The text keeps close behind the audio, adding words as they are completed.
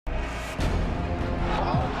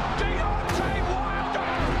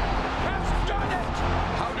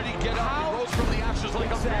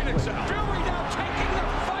Phoenix out. Fury now taking the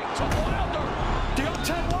fight to Wilder.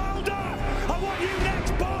 Deontay Wilder, I want you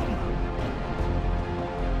next, bum.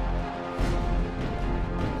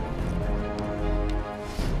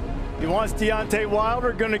 He wants Deontay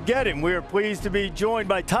Wilder, going to get him. We are pleased to be joined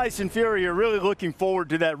by Tyson Fury. You're really looking forward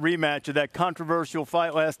to that rematch of that controversial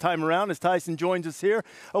fight last time around as Tyson joins us here.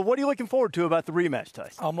 What are you looking forward to about the rematch,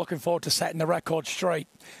 Tyson? I'm looking forward to setting the record straight.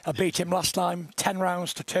 I beat him last time, 10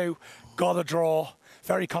 rounds to 2, got a draw.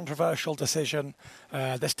 Very controversial decision.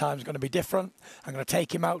 This time's going to be different. I'm going to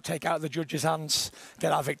take him out, take out the judge's hands,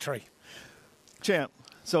 get our victory. Champ,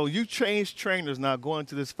 so you changed trainers now going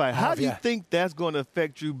into this fight. How do you think that's going to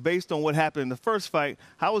affect you based on what happened in the first fight?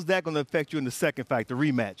 How is that going to affect you in the second fight, the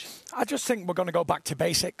rematch? I just think we're going to go back to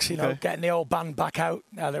basics, you know, getting the old band back out.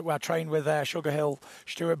 That I trained with Sugar Hill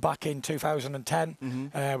Stewart back in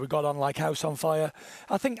 2010. We got on like house on fire.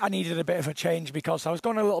 I think I needed a bit of a change because I was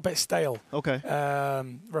going a little bit stale.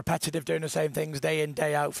 Repetitive, doing the same things day in,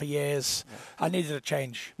 day out for years. I needed a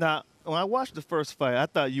change. Now, when I watched the first fight, I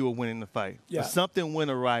thought you were winning the fight. But something went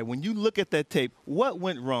awry. When you look at that tape, what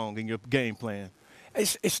went wrong in your game plan?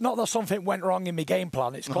 It's not that something went wrong in my game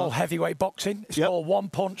plan. It's called heavyweight boxing. It's called one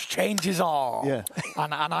punch changes all.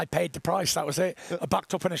 And I paid the price. That was it. I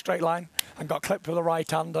backed up in a straight line and got clipped with the right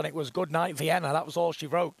hand, and it was good night Vienna. That was all she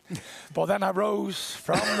wrote. But then I rose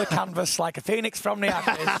from the canvas like a phoenix from the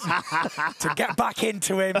ashes to get back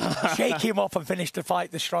into him, shake him up, and finish the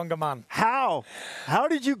fight the stronger man. How? How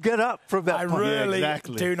did you get up from that? I really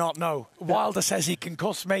do not know. Wilder says he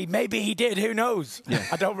concussed me. Maybe he did. Who knows?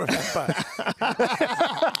 I don't remember.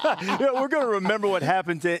 We're going to remember what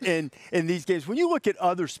happens in these games. When you look at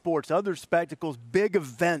other sports, other spectacles, big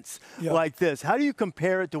events like this, how do you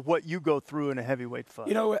compare it to what you go through in a heavyweight fight?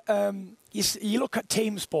 You know, you look at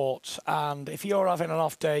team sports, and if you're having an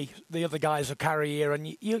off day, the other guys will carry you,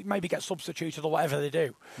 and you maybe get substituted or whatever they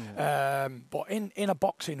do. But in a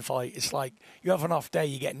boxing fight, it's like you have an off day,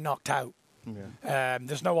 you get knocked out.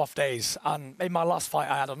 There's no off days, and in my last fight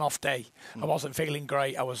I had an off day. I wasn't feeling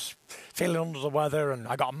great. I was feeling under the weather, and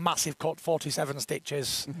I got a massive cut, 47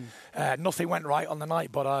 stitches. Nothing went right on the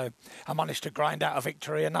night, but I managed to grind out a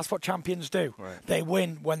victory, and that's what champions do. They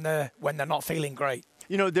win when they're not feeling great.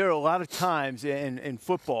 You know, there are a lot of times in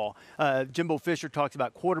football, Jimbo Fisher talks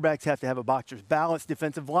about quarterbacks have to have a boxer's balance.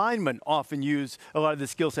 Defensive linemen often use a lot of the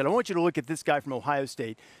skill set. I want you to look at this guy from Ohio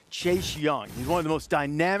State, Chase Young. He's one of the most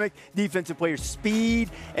dynamic defensive players. Speed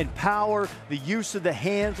and power, the use of the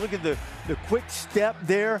hands. Look at the quick step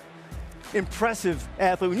there. Impressive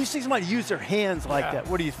athlete. When you see somebody use their hands like that,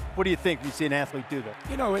 what do you think when you see an athlete do that?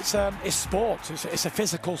 You know, it's sports. It's a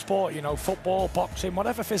physical sport. You know, football, boxing,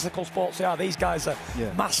 whatever physical sports they are. These guys are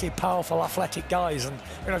massive, powerful, athletic guys, and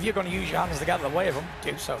you know, if you're going to use your hands to get out of the way of them,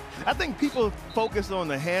 do so. I think people focus on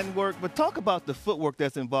the handwork, but talk about the footwork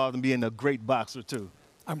that's involved in being a great boxer too.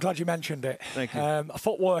 I'm glad you mentioned it. Thank you.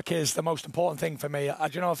 Footwork is the most important thing for me.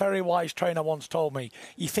 You know, a very wise trainer once told me,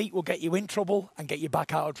 your feet will get you in trouble and get you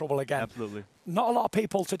back out of trouble again. Absolutely. Not a lot of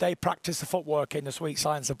people today practice the footwork in the sweet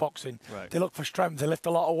science of boxing. They look for strength, they lift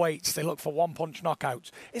a lot of weights, they look for one-punch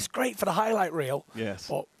knockouts. It's great for the highlight reel,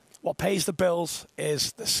 but what pays the bills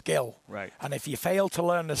is the skill. And if you fail to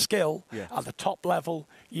learn the skill at the top level,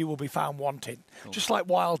 you will be found wanting. Just like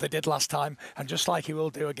Wilder did last time, and just like he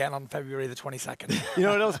will do again on February the 22nd. You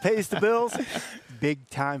know what else pays the bills?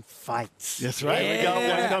 Big-time fights. That's right. We got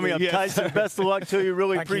one coming up. Tyson, best of luck to you.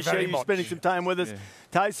 Really appreciate you spending some time with us.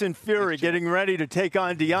 Tyson Fury getting ready to take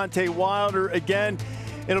on Deontay Wilder again.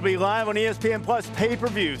 It'll be live on ESPN Plus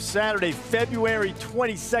pay-per-view Saturday, February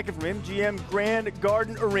 22nd from MGM Grand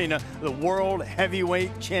Garden Arena, the World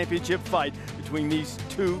Heavyweight Championship fight between these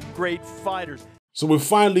two great fighters. So we've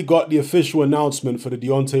finally got the official announcement for the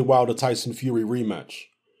Deontay Wilder-Tyson Fury rematch.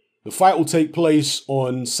 The fight will take place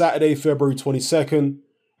on Saturday, February 22nd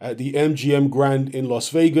at the MGM Grand in Las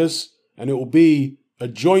Vegas, and it will be a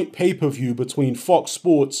joint pay-per-view between Fox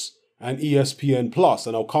Sports and ESPN Plus,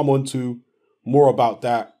 and I'll come on to more about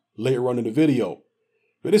that later on in the video.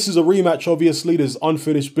 But this is a rematch, obviously. There's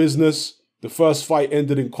unfinished business. The first fight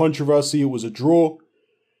ended in controversy. It was a draw.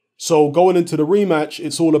 So going into the rematch,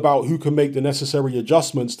 it's all about who can make the necessary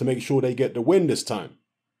adjustments to make sure they get the win this time.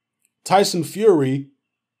 Tyson Fury,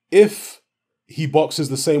 if he boxes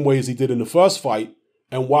the same way as he did in the first fight,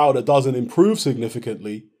 and Wilder doesn't improve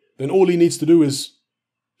significantly, then all he needs to do is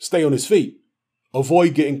stay on his feet.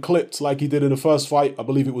 Avoid getting clipped like he did in the first fight. I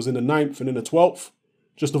believe it was in the 9th and in the 12th.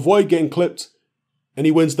 Just avoid getting clipped and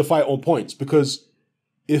he wins the fight on points. Because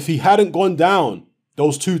if he hadn't gone down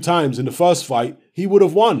those 2 times in the first fight, he would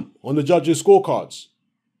have won on the judges' scorecards.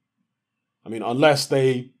 I mean, unless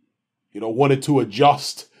they, wanted to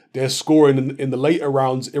adjust they're scoring in the later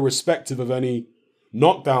rounds, irrespective of any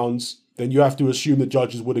knockdowns, then you have to assume the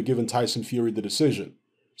judges would have given Tyson Fury the decision.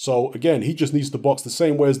 So again, he just needs to box the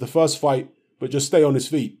same way as the first fight, but just stay on his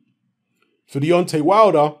feet. For Deontay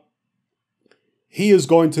Wilder, he is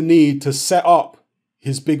going to need to set up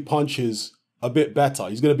his big punches a bit better.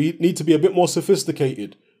 He's going to need to be a bit more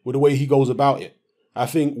sophisticated with the way he goes about it. I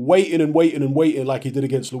think waiting like he did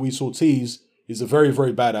against Luis Ortiz is a very,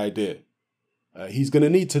 very bad idea. He's going to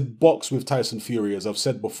need to box with Tyson Fury, as I've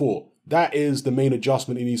said before. That is the main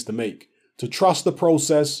adjustment he needs to make. To trust the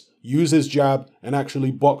process, use his jab, and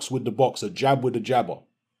actually box with the boxer, jab with the jabber.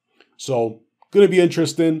 So, going to be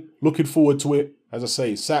interesting. Looking forward to it. As I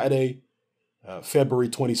say, Saturday, February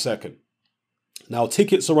 22nd. Now,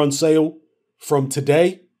 tickets are on sale from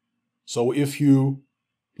today. So if you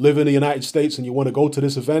live in the United States and you want to go to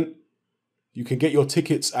this event, you can get your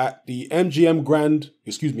tickets at the mgmgrand.com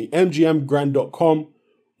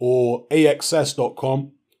or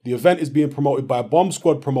axs.com. The event is being promoted by Bomb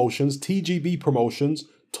Squad Promotions, TGB Promotions,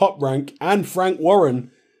 Top Rank, and Frank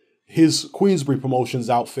Warren, his Queensbury Promotions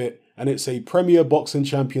outfit, and it's a Premier Boxing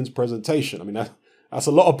Champions presentation. I mean, that's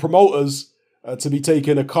a lot of promoters to be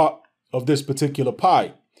taking a cut of this particular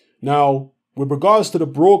pie. Now, with regards to the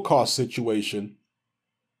broadcast situation,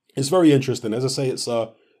 it's very interesting. As I say, it's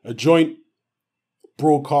a joint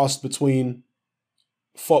broadcast between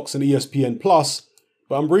Fox and ESPN Plus,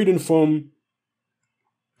 but I'm reading from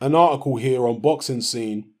an article here on Boxing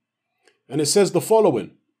Scene, and it says the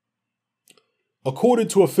following. According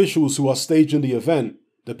to officials who are staging the event,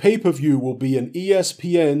 the pay-per-view will be an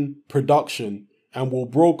ESPN production and will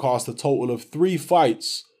broadcast a total of 3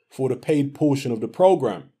 fights for the paid portion of the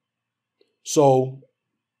program. So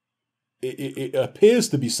it appears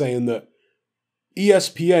to be saying that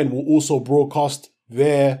ESPN will also broadcast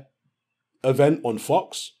their event on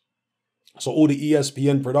Fox. So all the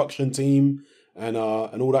ESPN production team and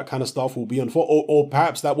all that kind of stuff will be on Fox. Or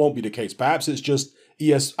perhaps that won't be the case. Perhaps it's just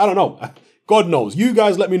I don't know. God knows. You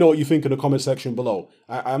guys let me know what you think in the comment section below.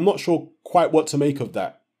 I'm not sure quite what to make of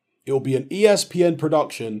that. It will be an ESPN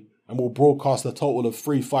production and will broadcast a total of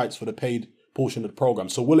 3 fights for the paid portion of the program.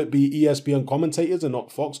 So will it be ESPN commentators and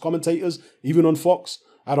not Fox commentators, even on Fox?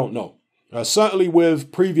 I don't know. Certainly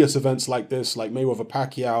with previous events like this, like Mayweather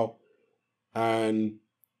Pacquiao and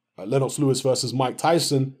Lennox Lewis versus Mike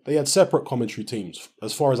Tyson, they had separate commentary teams,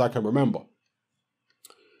 as far as I can remember.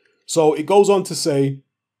 So it goes on to say,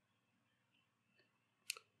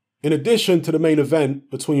 in addition to the main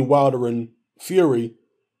event between Wilder and Fury,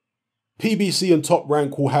 PBC and Top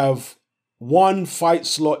Rank will have 1 fight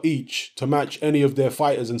slot each to match any of their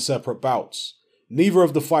fighters in separate bouts. Neither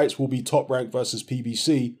of the fights will be Top Rank versus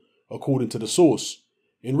PBC, according to the source.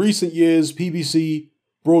 In recent years, PBC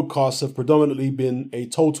broadcasts have predominantly been a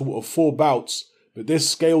total of 4 bouts, but this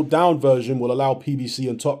scaled down version will allow PBC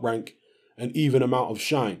and Top Rank an even amount of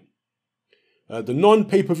shine. The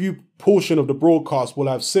non-pay-per-view portion of the broadcast will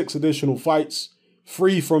have 6 additional fights,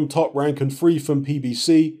 3 from Top Rank and 3 from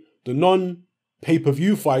PBC. The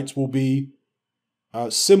non-pay-per-view fights will be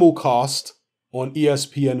simulcast on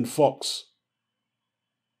ESPN and Fox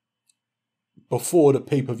before the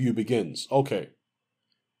pay-per-view begins. Okay.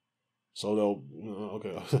 So they'll...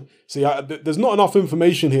 Okay. See, there's not enough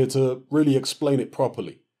information here to really explain it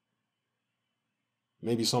properly.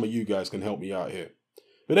 Maybe some of you guys can help me out here.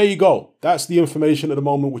 But there you go. That's the information at the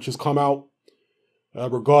moment which has come out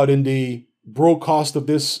regarding the broadcast of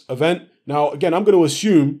this event. Now, again, I'm going to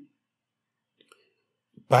assume,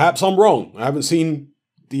 perhaps I'm wrong. I haven't seen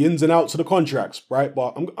the ins and outs of the contracts, right?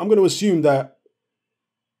 But I'm going to assume that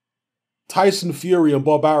Tyson Fury and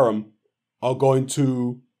Bob Arum are going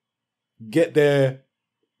to get their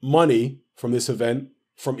money from this event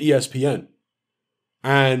from ESPN.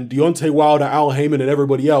 And Deontay Wilder, Al Heyman, and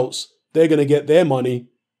everybody else, they're going to get their money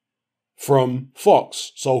from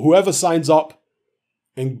Fox. So whoever signs up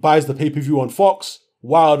and buys the pay-per-view on Fox,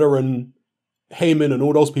 Wilder and Heyman and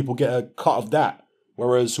all those people get a cut of that.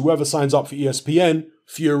 Whereas whoever signs up for ESPN,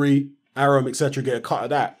 Fury, Arum, etc., get a cut of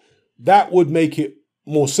that. That would make it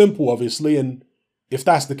more simple, obviously. And if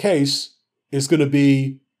that's the case, it's going to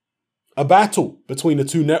be a battle between the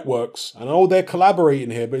 2 networks. I know they're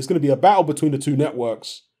collaborating here, but it's going to be a battle between the 2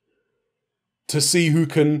 networks to see who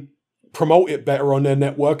can promote it better on their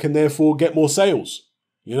network and therefore get more sales,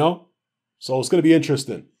 you know? So it's going to be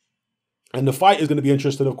interesting. And the fight is going to be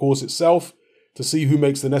interesting, of course, itself, to see who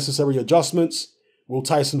makes the necessary adjustments. Will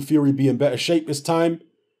Tyson Fury be in better shape this time?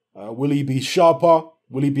 Will he be sharper?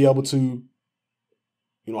 Will he be able to,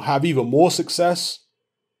 have even more success?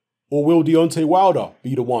 Or will Deontay Wilder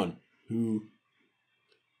be the one who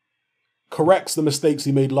corrects the mistakes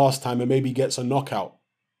he made last time and maybe gets a knockout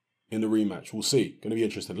in the rematch. We'll see. Going to be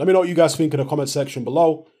interesting. Let me know what you guys think in the comment section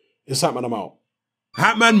below. It's Hatman, I'm out.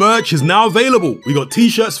 Hatman merch is now available. We got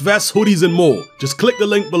t-shirts, vests, hoodies, and more. Just click the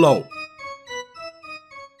link below.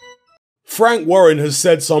 Frank Warren has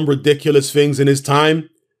said some ridiculous things in his time,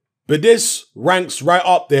 but this ranks right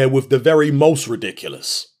up there with the very most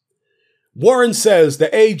ridiculous. Warren says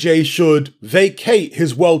that AJ should vacate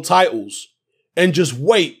his world titles and just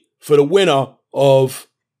wait for the winner of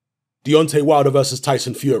Deontay Wilder versus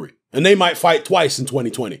Tyson Fury. And they might fight twice in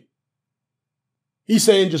 2020. He's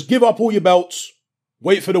saying just give up all your belts,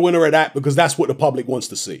 wait for the winner of that, because that's what the public wants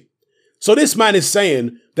to see. So this man is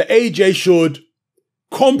saying that AJ should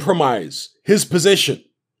compromise his position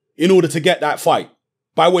in order to get that fight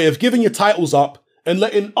by way of giving your titles up and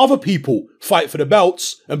letting other people fight for the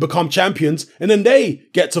belts and become champions, and then they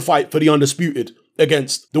get to fight for the undisputed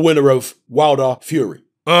against the winner of Wilder Fury.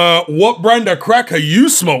 What brand of crack are you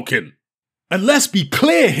smoking? And let's be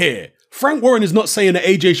clear here. Frank Warren is not saying that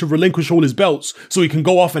AJ should relinquish all his belts so he can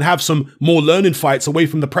go off and have some more learning fights away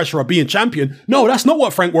from the pressure of being champion. No, that's not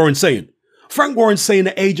what Frank Warren's saying. Frank Warren's saying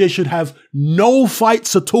that AJ should have no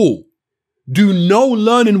fights at all, do no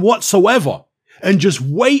learning whatsoever, and just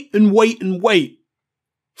wait and wait and wait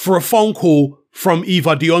for a phone call from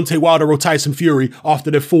either Deontay Wilder or Tyson Fury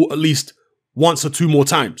after they've fought at least once or two more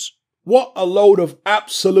times. What a load of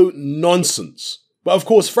absolute nonsense. But of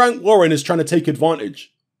course, Frank Warren is trying to take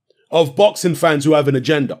advantage of boxing fans who have an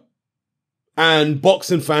agenda and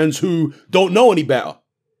boxing fans who don't know any better,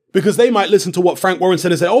 because they might listen to what Frank Warren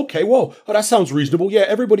said and say, okay, well, that sounds reasonable. Yeah,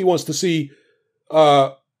 everybody wants to see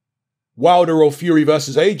Wilder or Fury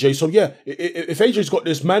versus AJ. So yeah, if AJ's got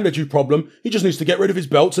this mandatory problem, he just needs to get rid of his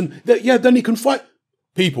belts and then he can fight.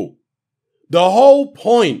 People, the whole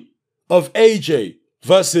point of AJ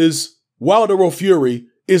versus Wilder or Fury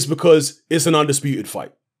is because it's an undisputed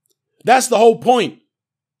fight. That's the whole point.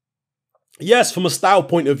 Yes, from a style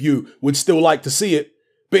point of view, we'd still like to see it,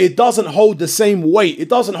 but it doesn't hold the same weight. It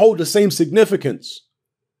doesn't hold the same significance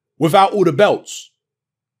without all the belts.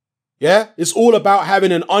 Yeah, it's all about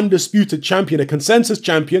having an undisputed champion, a consensus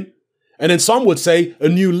champion, and then some would say a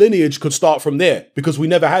new lineage could start from there because we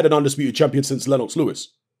never had an undisputed champion since Lennox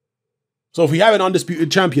Lewis. So if we have an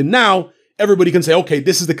undisputed champion now, everybody can say, okay,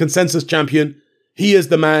 this is the consensus champion. He is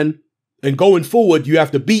the man. And going forward, you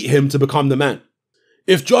have to beat him to become the man.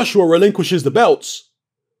 If Joshua relinquishes the belts,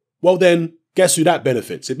 well then, guess who that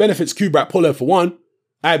benefits? It benefits Kubrat Pulev for one.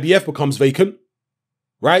 IBF becomes vacant,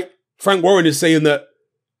 right? Frank Warren is saying that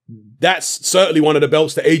that's certainly one of the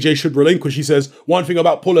belts that AJ should relinquish. He says, one thing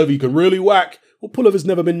about Pulev, he can really whack. Well, Pulev has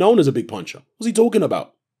never been known as a big puncher. What's he talking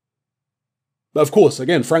about? But of course,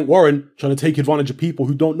 again, Frank Warren trying to take advantage of people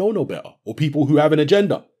who don't know no better or people who have an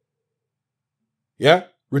agenda. Yeah?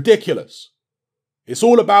 Ridiculous. It's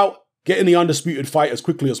all about getting the undisputed fight as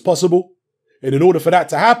quickly as possible. And in order for that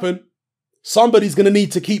to happen, somebody's going to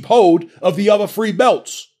need to keep hold of the other three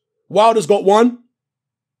belts. Wilder's got one.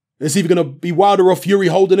 It's either going to be Wilder or Fury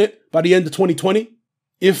holding it by the end of 2020.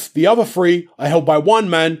 If the other three are held by one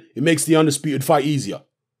man, it makes the undisputed fight easier.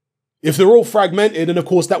 If they're all fragmented, then of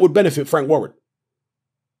course that would benefit Frank Warren.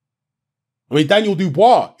 I mean, Daniel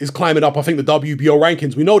Dubois is climbing up, I think, the WBO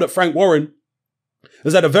rankings. We know that Frank Warren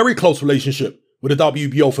has had a very close relationship with the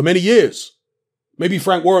WBO for many years. Maybe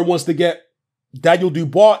Frank Warren wants to get Daniel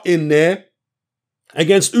Dubois in there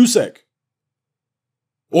against Usyk.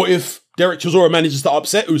 Or if Derek Chisora manages to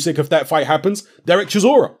upset Usyk, if that fight happens, Derek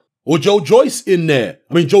Chisora. Or Joe Joyce in there.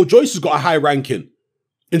 I mean, Joe Joyce has got a high ranking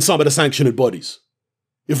in some of the sanctioned bodies.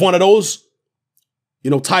 If one of those,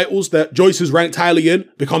 titles that Joyce is ranked highly in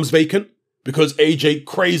becomes vacant because AJ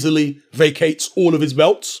crazily vacates all of his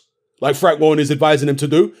belts, like Frank Warren is advising him to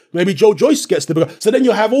do, maybe Joe Joyce gets to become. So then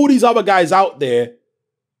you'll have all these other guys out there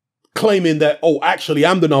claiming that, oh, actually,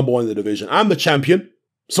 I'm the number one in the division. I'm the champion.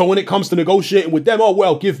 So when it comes to negotiating with them, oh,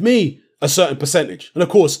 well, give me a certain percentage. And of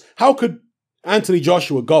course, how could Anthony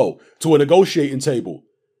Joshua go to a negotiating table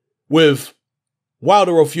with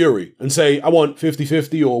Wilder or Fury and say, I want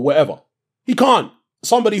 50-50 or whatever? He can't.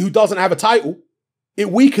 Somebody who doesn't have a title,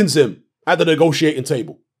 it weakens him at the negotiating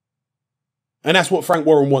table. And that's what Frank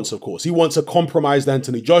Warren wants, of course. He wants a compromised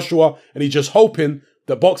Anthony Joshua, and he's just hoping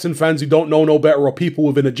that boxing fans who don't know no better or people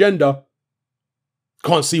with an agenda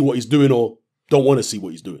can't see what he's doing or don't want to see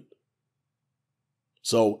what he's doing.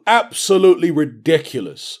 So absolutely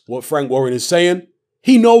ridiculous what Frank Warren is saying.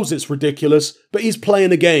 He knows it's ridiculous, but he's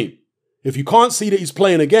playing a game. If you can't see that he's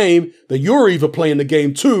playing a game, then you're either playing the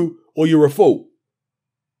game too, or you're a fool.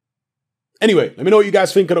 Anyway, let me know what you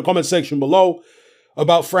guys think in the comment section below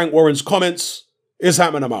about Frank Warren's comments. It's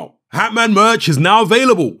Hatman, I'm out. Hatman merch is now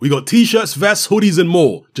available. We got t-shirts, vests, hoodies, and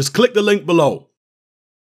more. Just click the link below.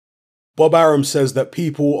 Bob Arum says that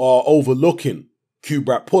people are overlooking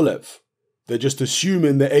Kubrat Pulev. They're just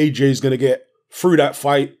assuming that AJ is going to get through that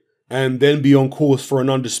fight and then be on course for an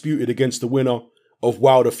undisputed against the winner of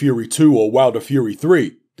Wilder Fury 2 or Wilder Fury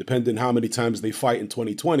 3, depending how many times they fight in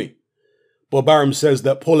 2020. Bob Arum says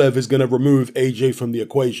that Pulev is going to remove AJ from the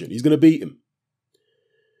equation. He's going to beat him.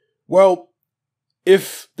 Well,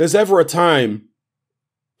 if there's ever a time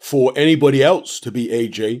for anybody else to beat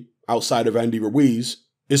AJ outside of Andy Ruiz,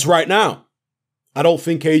 it's right now. I don't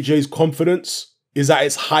think AJ's confidence is at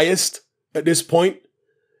its highest at this point.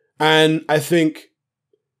 And I think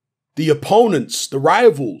the opponents, the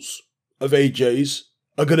rivals of AJ's,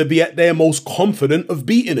 are going to be at their most confident of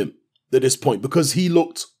beating him at this point because he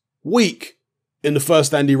looked weak in the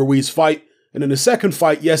first Andy Ruiz fight. And in the second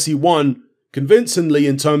fight, yes, he won convincingly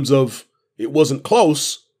in terms of it wasn't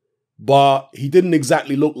close, but he didn't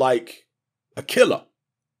exactly look like a killer.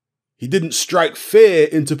 He didn't strike fear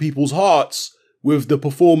into people's hearts with the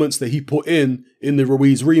performance that he put in the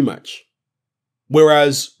Ruiz rematch.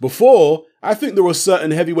 Whereas before, I think there were certain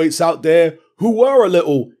heavyweights out there who were a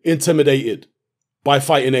little intimidated by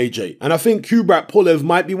fighting AJ. And I think Kubrat Pulev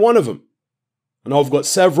might be one of them. And I've got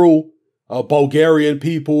several Bulgarian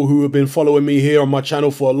people who have been following me here on my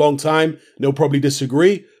channel for a long time. They'll probably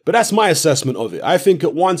disagree, but that's my assessment of it. I think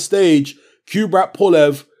at one stage, Kubrat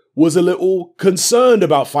Pulev was a little concerned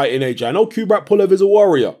about fighting AJ. I know Kubrat Pulev is a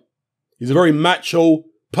warrior. He's a very macho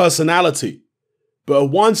personality. But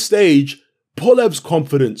at one stage, Pulev's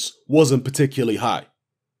confidence wasn't particularly high.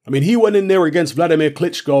 I mean, he went in there against Vladimir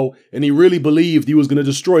Klitschko and he really believed he was going to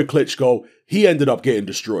destroy Klitschko. He ended up getting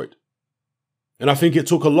destroyed. And I think it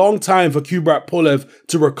took a long time for Kubrat Pulev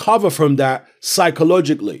to recover from that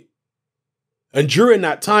psychologically. And during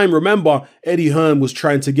that time, remember, Eddie Hearn was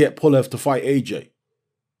trying to get Pulev to fight AJ.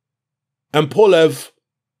 And Pulev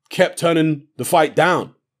kept turning the fight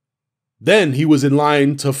down. Then he was in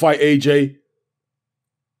line to fight AJ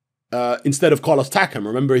instead of Carlos Takam.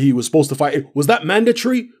 Remember, he was supposed to fight. Was that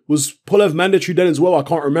mandatory? Was Pulev mandatory then as well? I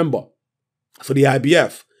can't remember for the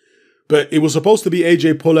IBF. But it was supposed to be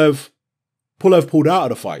AJ Pulev. Pulev pulled out of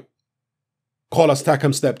the fight. Carlos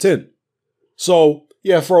Takam stepped in. So,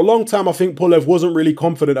 yeah, for a long time, I think Pulev wasn't really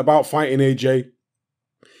confident about fighting AJ.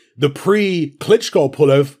 The pre-Klitschko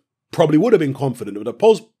Pulev probably would have been confident. But the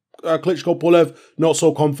post-Klitschko Pulev, not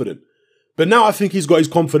so confident. But now I think he's got his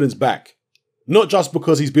confidence back. Not just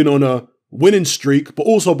because he's been on a winning streak, but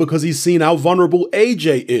also because he's seen how vulnerable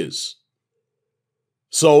AJ is.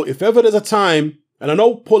 So if ever there's a time, and I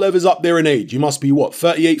know Pulev is up there in age, he must be what,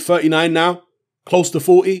 38, 39 now? Close to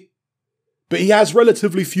 40? But he has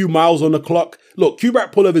relatively few miles on the clock. Look,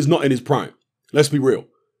 Kubrat Pulev is not in his prime. Let's be real.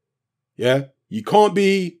 Yeah? You can't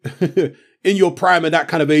be in your prime at that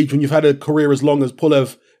kind of age when you've had a career as long as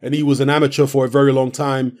Pulev, and he was an amateur for a very long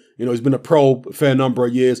time. You know, he's been a pro a fair number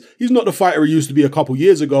of years. He's not the fighter he used to be a couple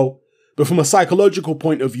years ago. But from a psychological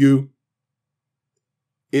point of view,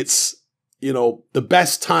 it's, you know, the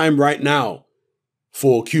best time right now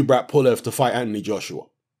for Kubrat Pulev to fight Anthony Joshua.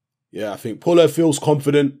 Yeah, I think Pulev feels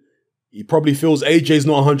confident. He probably feels AJ's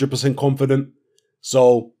not 100% confident.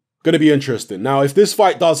 So, going to be interesting. Now, if this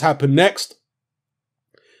fight does happen next,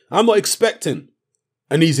 I'm not expecting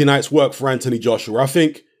an easy night's work for Anthony Joshua. I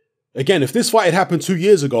think, again, if this fight had happened 2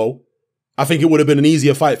 years ago, I think it would have been an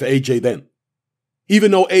easier fight for AJ then.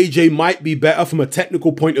 Even though AJ might be better from a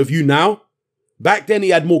technical point of view now, back then he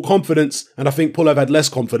had more confidence, and I think Pulev had less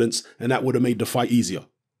confidence, and that would have made the fight easier.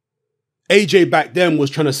 AJ back then was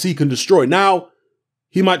trying to seek and destroy. Now,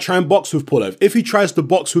 he might try and box with Pulev. If he tries to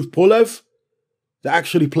box with Pulev, that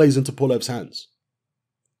actually plays into Pulev's hands.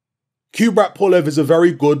 Kubrat Pulev is a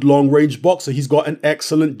very good long-range boxer. He's got an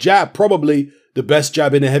excellent jab, probably the best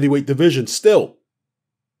jab in the heavyweight division still.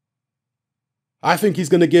 I think he's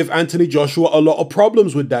going to give Anthony Joshua a lot of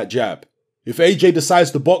problems with that jab. If AJ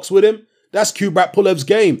decides to box with him, that's Kubrat Pulev's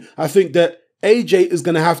game. I think that AJ is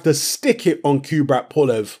going to have to stick it on Kubrat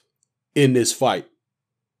Pulev in this fight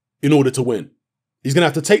in order to win. He's going to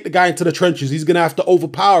have to take the guy into the trenches. He's going to have to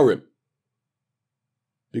overpower him.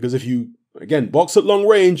 Because if you, again, box at long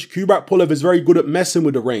range, Kubrat Pulev is very good at messing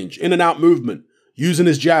with the range, in and out movement, using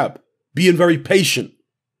his jab, being very patient.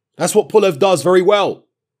 That's what Pulev does very well.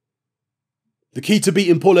 The key to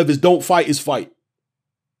beating Pulev is don't fight his fight.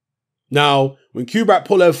 Now, when Kubrat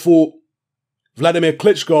Pulev fought Vladimir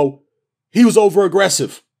Klitschko, he was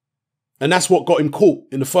over-aggressive. And that's what got him caught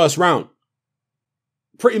in the first round.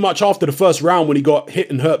 Pretty much after the first round when he got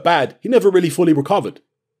hit and hurt bad, he never really fully recovered.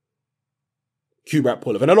 Kubrat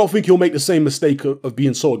Pulev. And I don't think he'll make the same mistake of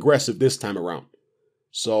being so aggressive this time around.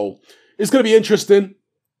 So, it's going to be interesting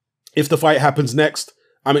if the fight happens next.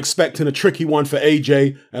 I'm expecting a tricky one for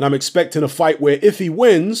AJ, and I'm expecting a fight where if he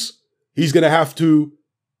wins, he's going to have to,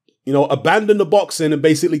 abandon the boxing and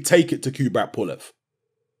basically take it to Kubrat Pulev.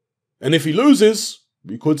 And if he loses,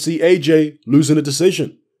 we could see AJ losing a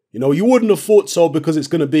decision. You wouldn't have thought so because it's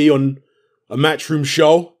going to be on a Matchroom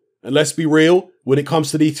show. And let's be real, when it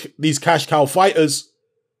comes to these cash cow fighters,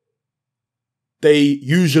 they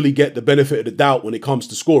usually get the benefit of the doubt when it comes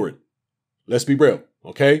to scoring. Let's be real,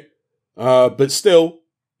 okay? But still,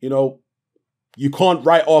 you can't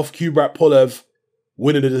write off Kubrat Pulev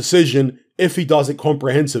winning a decision if he does it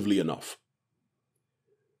comprehensively enough.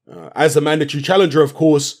 As a mandatory challenger, of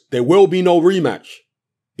course, there will be no rematch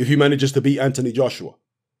if he manages to beat Anthony Joshua.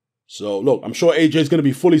 So, look, I'm sure AJ is going to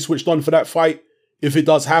be fully switched on for that fight if it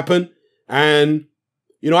does happen. And,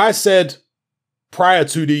 I said prior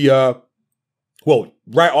to the,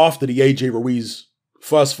 right after the AJ Ruiz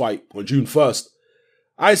first fight on June 1st,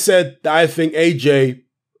 I said that I think AJ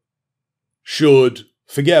should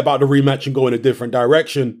forget about the rematch and go in a different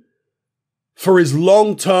direction for his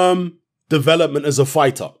long-term development as a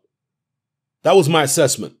fighter. That was my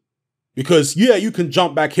assessment. Because, yeah, you can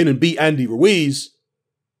jump back in and beat Andy Ruiz.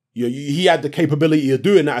 He had the capability of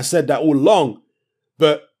doing that. I said that all along.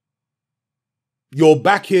 But you're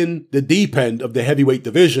back in the deep end of the heavyweight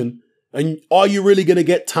division. And are you really going to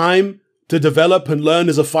get time to develop and learn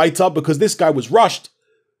as a fighter? Because this guy was rushed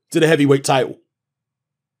to the heavyweight title.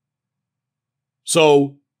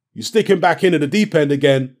 So you stick him back into the deep end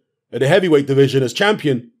again at the heavyweight division as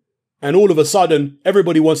champion. And all of a sudden,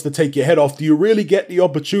 everybody wants to take your head off. Do you really get the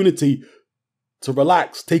opportunity to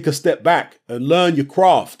relax, take a step back and learn your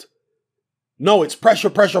craft? No, it's pressure,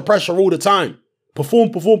 pressure, pressure all the time. Perform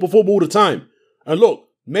all the time. And look,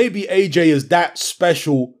 maybe AJ is that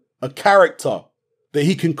special a character that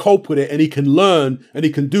he can cope with it and he can learn and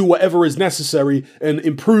he can do whatever is necessary and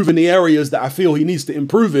improve in the areas that I feel he needs to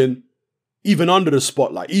improve in, even under the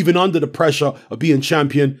spotlight, even under the pressure of being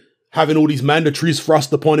champion, having all these mandatories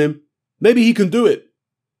thrust upon him. Maybe he can do it.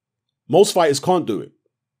 Most fighters can't do it.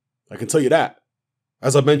 I can tell you that.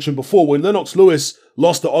 As I mentioned before, when Lennox Lewis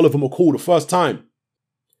lost to Oliver McCall the first time,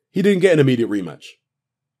 he didn't get an immediate rematch.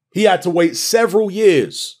 He had to wait several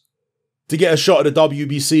years to get a shot at the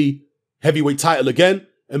WBC heavyweight title again.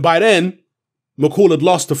 And by then, McCall had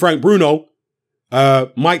lost to Frank Bruno.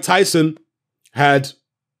 Mike Tyson had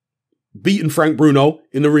beaten Frank Bruno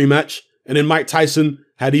in the rematch. And then Mike Tyson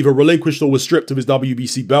had either relinquished or was stripped of his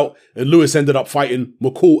WBC belt. And Lewis ended up fighting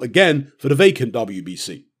McCall again for the vacant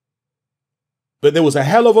WBC. But there was a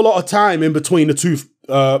hell of a lot of time in between the two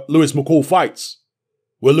Lewis-McCall fights,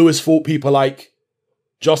 where Lewis fought people like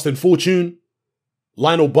Justin Fortune,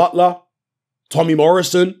 Lionel Butler, Tommy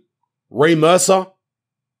Morrison, Ray Mercer.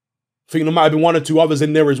 I think there might have been one or two others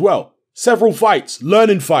in there as well. Several fights,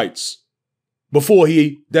 learning fights, before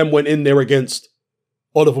he then went in there against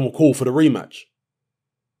Oliver McCall for the rematch.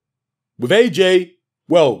 With AJ,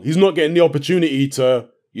 well, he's not getting the opportunity to,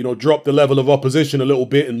 drop the level of opposition a little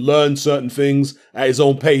bit and learn certain things at his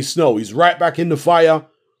own pace. No, he's right back in the fire.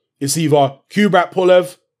 It's either Kubrat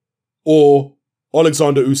Pulev or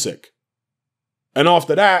Alexander Usyk. And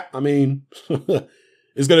after that,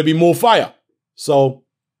 it's going to be more fire. So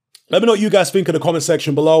let me know what you guys think in the comment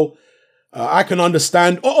section below. I can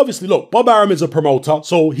understand. Obviously, look, Bob Arum is a promoter,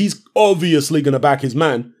 so he's obviously going to back his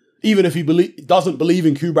man. Even if he doesn't believe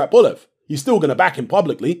in Kubrat Pulev, he's still going to back him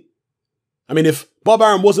publicly. If Bob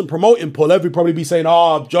Arum wasn't promoting Pulev, he'd probably be saying,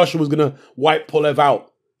 Joshua was going to wipe Pulev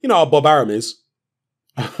out. You know how Bob Arum is.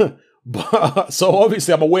 So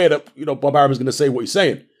obviously I'm aware that, Bob Arum is going to say what he's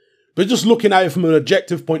saying. But just looking at it from an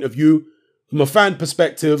objective point of view, from a fan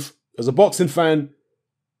perspective, as a boxing fan,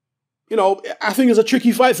 I think it's a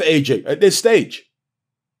tricky fight for AJ at this stage,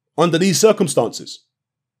 under these circumstances.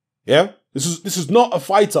 Yeah? This is not a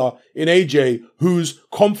fighter in AJ whose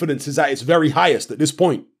confidence is at its very highest at this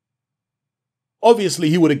point. Obviously,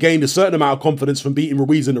 he would have gained a certain amount of confidence from beating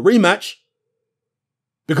Ruiz in the rematch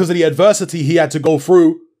because of the adversity he had to go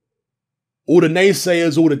through, all the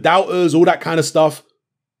naysayers, all the doubters, all that kind of stuff,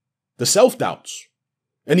 the self-doubts.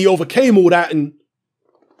 And he overcame all that and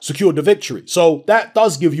secured the victory. So that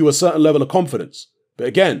does give you a certain level of confidence. But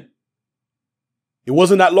again, it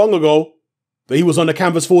wasn't that long ago that he was on the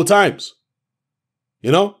canvas 4 times.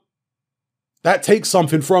 That takes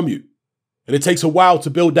something from you. And it takes a while to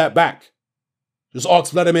build that back. Just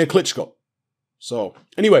ask Vladimir Klitschko. So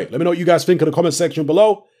anyway, let me know what you guys think in the comment section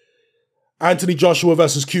below. Anthony Joshua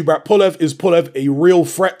versus Kubrat Pulev. Is Pulev a real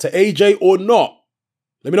threat to AJ or not?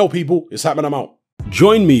 Let me know, people. It's happening. I'm out.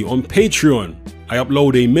 Join me on Patreon. I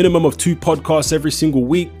upload a minimum of 2 podcasts every single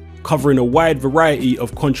week, covering a wide variety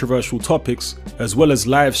of controversial topics, as well as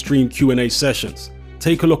live stream Q&A sessions.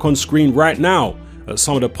 Take a look on screen right now at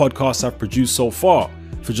some of the podcasts I've produced so far.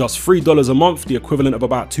 For just $3 a month, the equivalent of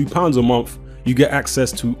about £2 a month, you get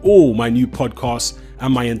access to all my new podcasts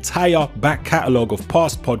and my entire back catalogue of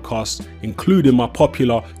past podcasts, including my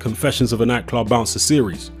popular Confessions of a Nightclub Bouncer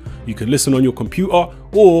series. You can listen on your computer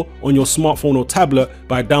or on your smartphone or tablet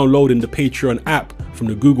by downloading the Patreon app from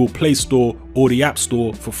the Google Play Store or the App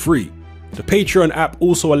Store for free. The Patreon app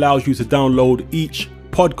also allows you to download each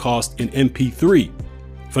podcast in MP3.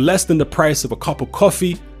 For less than the price of a cup of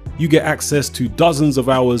coffee, you get access to dozens of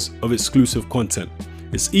hours of exclusive content.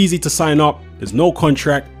 It's easy to sign up, there's no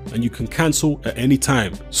contract, and you can cancel at any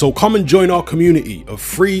time. So come and join our community of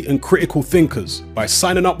free and critical thinkers by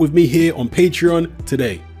signing up with me here on Patreon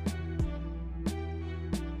today.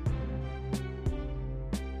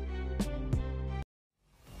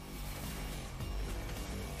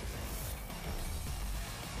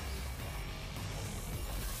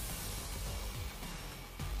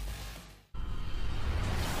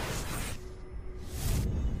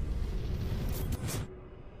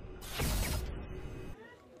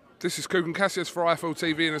 This is Kugan Cassius for IFL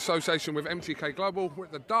TV in association with MTK Global. We're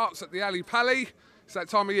at the darts at the Ali Pali. It's that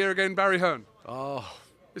time of year again, Barry Hearn. Oh,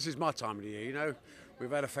 this is my time of the year, you know.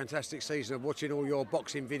 We've had a fantastic season of watching all your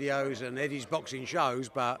boxing videos and Eddie's boxing shows,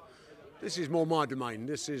 but this is more my domain.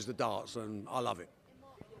 This is the darts, and I love it.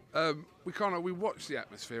 We watch the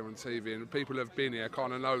atmosphere on TV, and people who have been here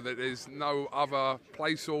kind of know that there's no other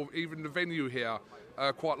place or even the venue here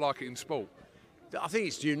quite like it in sport. I think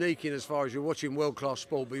it's unique in as far as you're watching world-class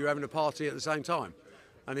sport, but you're having a party at the same time.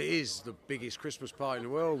 And it is the biggest Christmas party in the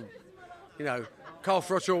world. You know, Carl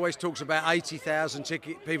Froch always talks about 80,000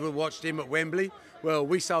 people watched him at Wembley. Well,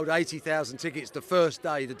 we sold 80,000 tickets the first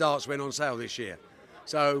day the darts went on sale this year.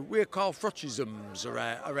 So we're Carl Frochisms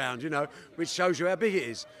around, you know, which shows you how big it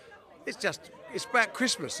is. It's about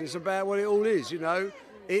Christmas. It's about what it all is, you know.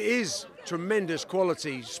 It is tremendous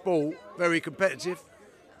quality sport, very competitive,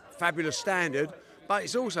 fabulous standard, but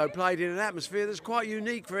it's also played in an atmosphere that's quite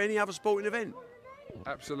unique for any other sporting event.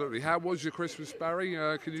 Absolutely. How was your Christmas, Barry?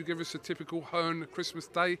 Can you give us a typical Hearn Christmas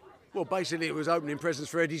day? Well, basically it was opening presents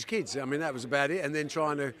for Eddie's kids. I mean, that was about it, and then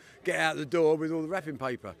trying to get out the door with all the wrapping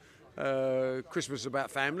paper. Christmas is about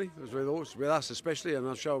family. It was with us especially, and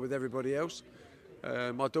I'm sure with everybody else.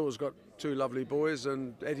 My daughter's got 2 lovely boys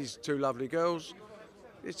and Eddie's 2 lovely girls.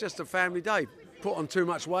 It's just a family day. Put on too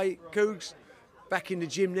much weight, Cougs. Back in the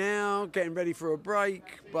gym now, getting ready for a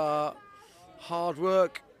break, but hard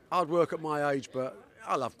work at my age, but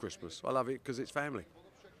I love Christmas. I love it because it's family.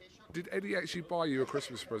 Did Eddie actually buy you a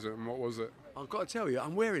Christmas present, and what was it? I've got to tell you,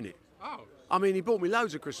 I'm wearing it. Oh. I mean, he bought me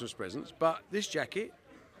loads of Christmas presents, but this jacket,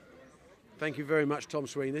 thank you very much, Tom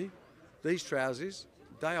Sweeney, these trousers,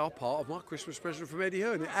 they are part of my Christmas present from Eddie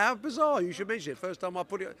Hearn. How bizarre, you should mention it. First time I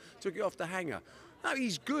took it off the hanger. No,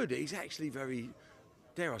 he's good. He's actually very,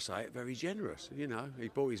 dare I say it, very generous. You know, he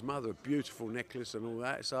bought his mother a beautiful necklace and all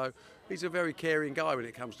that. So he's a very caring guy when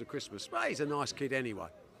it comes to Christmas. But he's a nice kid anyway.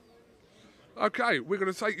 Okay, we're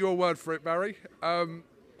going to take your word for it, Barry.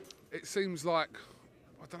 It seems like,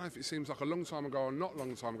 I don't know if it seems like a long time ago or not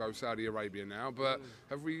long time ago, Saudi Arabia now, but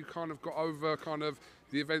have we kind of got over kind of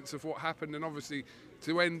the events of what happened? And obviously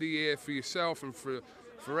to end the year for yourself and for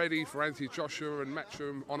Eddie, for Anthony Joshua and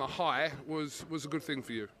Matchroom on a high was a good thing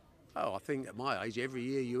for you. Oh, I think at my age, every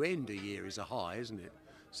year you end a year is a high, isn't it?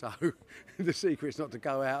 So the secret's not to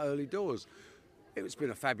go out early doors. It's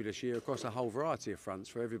been a fabulous year across a whole variety of fronts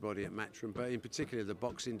for everybody at Matchroom, but in particular the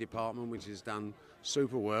boxing department, which has done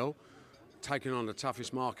super well, taken on the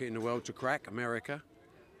toughest market in the world to crack, America,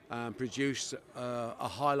 produced a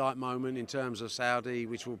highlight moment in terms of Saudi,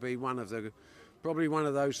 which will be probably one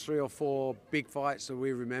of those 3 or 4 big fights that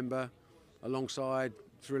we remember, alongside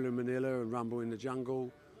Thriller Manila and Rumble in the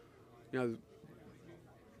Jungle. You know,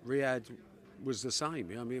 Riyadh was the same.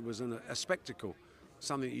 I mean, it was a spectacle,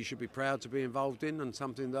 something that you should be proud to be involved in, and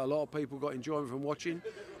something that a lot of people got enjoyment from watching,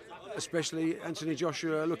 especially Anthony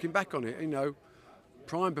Joshua looking back on it. You know,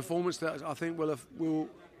 prime performance that I think will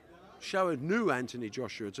show a new Anthony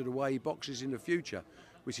Joshua to the way he boxes in the future,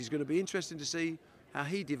 which is going to be interesting to see how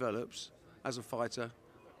he develops as a fighter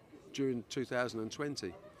during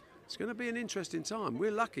 2020. It's going to be an interesting time.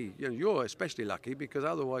 We're lucky, you know, you're especially lucky, because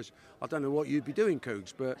otherwise I don't know what you'd be doing,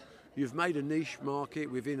 Cougs, but you've made a niche market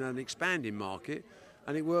within an expanding market,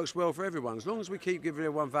 and it works well for everyone. As long as we keep giving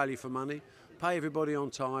everyone value for money, pay everybody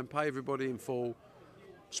on time, pay everybody in full,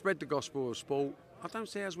 spread the gospel of sport, I don't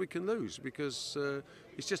see how we can lose, because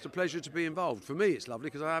it's just a pleasure to be involved. For me, it's lovely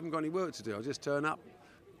because I haven't got any work to do. I just turn up,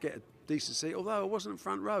 get a decent seat, although I wasn't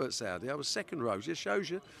front row at Saudi, I was second row. It just shows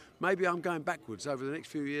you, maybe I'm going backwards. Over the next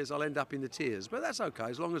few years I'll end up in the tiers, but that's okay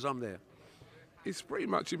as long as I'm there. it's pretty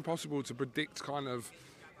much impossible to predict kind of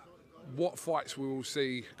what fights we will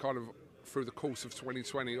see kind of through the course of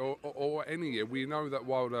 2020 or any year. We know that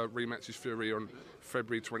Wilder rematches Fury on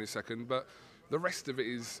February 22nd, but the rest of it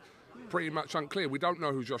is pretty much unclear. We don't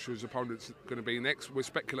know who Joshua's opponent's going to be next. We're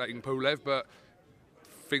speculating Pulev, but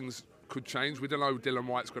things could change. We don't know who Dylan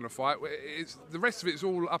White's going to fight. The rest of it is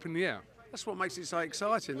all up in the air. That's what makes it so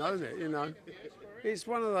exciting, though, isn't it? You know, it's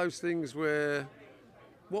one of those things where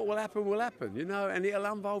what will happen, you know, and it'll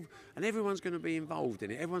involve, and everyone's going to be involved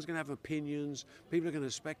in it. Everyone's going to have opinions. People are going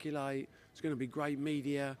to speculate. It's going to be great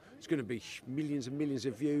media. It's going to be millions and millions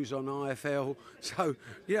of views on IFL. So,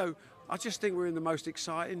 you know, I just think we're in the most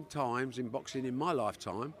exciting times in boxing in my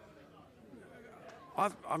lifetime. I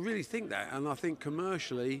really think that, and I think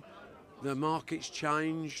commercially the market's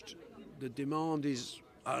changed. The demand is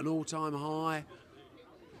at an all-time high.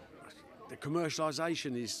 The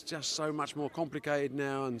commercialisation is just so much more complicated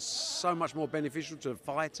now and so much more beneficial to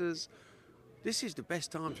fighters. This is the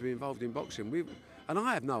best time to be involved in boxing. And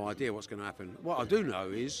I have no idea what's going to happen. What I do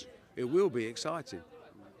know is it will be exciting.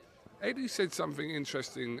 Eddie said something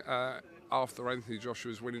interesting after Anthony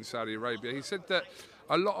Joshua's win in Saudi Arabia. He said that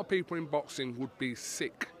a lot of people in boxing would be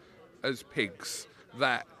sick as pigs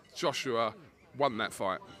that Joshua won that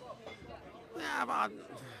fight. Yeah, but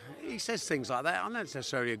he says things like that. I don't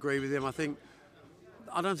necessarily agree with him.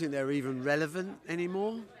 I don't think they're even relevant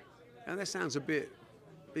anymore. And that sounds a bit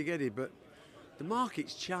big-headed, but the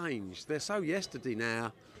market's changed. They're so yesterday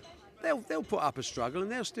now. They'll put up a struggle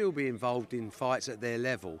and they'll still be involved in fights at their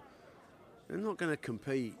level. They're not going to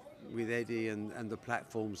compete with Eddie and the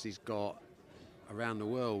platforms he's got around the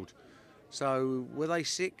world. So were they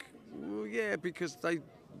sick? Well, yeah, because they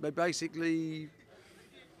basically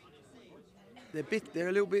they're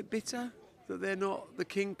a little bit bitter that they're not the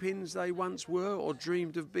kingpins they once were or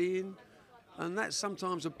dreamed of being, and that's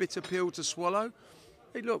sometimes a bitter pill to swallow.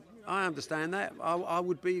 Hey, look, I understand that. I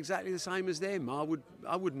would be exactly the same as them.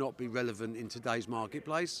 I would not be relevant in today's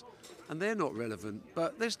marketplace, and they're not relevant.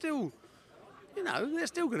 But they're still, you know, they're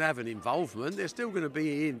still going to have an involvement. They're still going to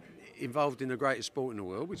be involved in the greatest sport in the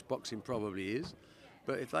world, which boxing probably is.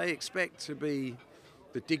 But if they expect to be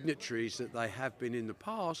the dignitaries that they have been in the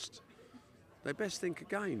past, they best think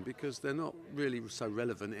again, because they're not really so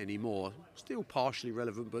relevant anymore. Still partially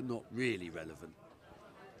relevant, but not really relevant.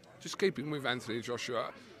 Just keeping with Anthony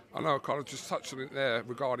Joshua, I know I kind of just touched on it there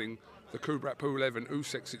regarding the Kubrat Pulev and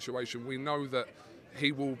Usyk situation. We know that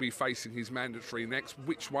he will be facing his mandatory next.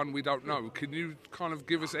 Which one, we don't know. Can you kind of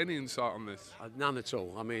give us any insight on this? None at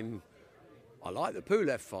all. I mean, I like the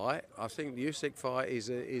Pulev fight. I think the Usyk fight is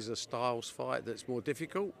a styles fight that's more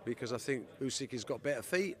difficult, because I think Usyk has got better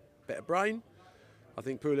feet, better brain. I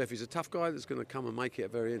think Pulev is a tough guy that's going to come and make it a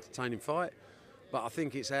very entertaining fight. But I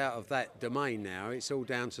think it's out of that domain now. It's all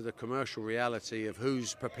down to the commercial reality of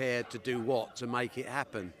who's prepared to do what to make it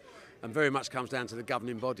happen. And very much comes down to the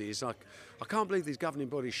governing bodies. I can't believe these governing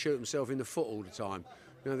bodies shoot themselves in the foot all the time.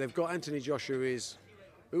 You know, they've got Anthony Joshua is,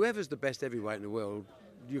 whoever's the best heavyweight in the world,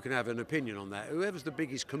 you can have an opinion on that. Whoever's the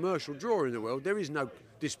biggest commercial draw in the world, there is no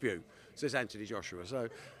dispute, says Anthony Joshua. So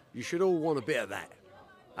you should all want a bit of that.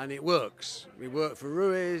 And it works. It worked for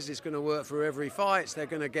Ruiz. It's going to work for every fight. They're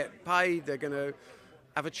going to get paid. They're going to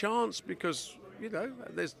have a chance because, you know,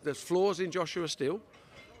 there's flaws in Joshua still.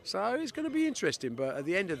 So it's going to be interesting. But at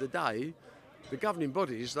the end of the day, the governing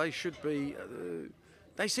bodies, they should be...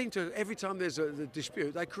 they seem to, every time there's a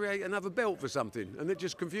dispute, they create another belt for something. And it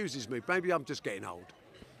just confuses me. Maybe I'm just getting old.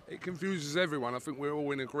 It confuses everyone. I think we're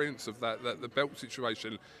all in agreement of that the belt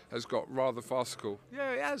situation has got rather farcical.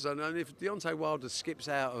 Yeah, it has. And if Deontay Wilder skips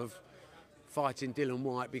out of fighting Dylan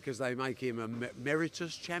White because they make him a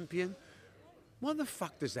meritus champion, what the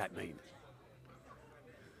fuck does that mean?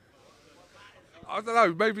 I don't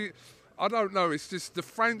know. Maybe, I don't know. It's just the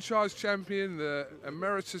franchise champion, the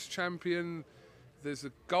emeritus champion, there's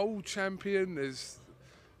a gold champion,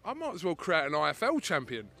 I might as well create an IFL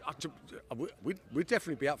champion. We'd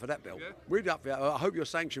definitely be up for that belt. Yeah. We'd up for that. I hope your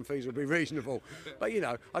sanction fees will be reasonable. But, you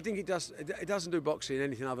know, I think it doesn't do boxing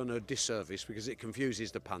anything other than a disservice because it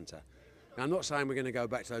confuses the punter. Now, I'm not saying we're going to go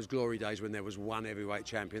back to those glory days when there was one heavyweight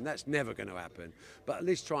champion. That's never going to happen. But at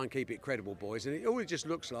least try and keep it credible, boys. And all it just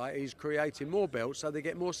looks like is creating more belts so they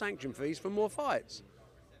get more sanction fees for more fights.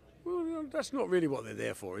 Well, that's not really what they're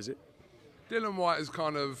there for, is it? Dylan White has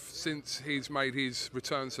kind of, since he's made his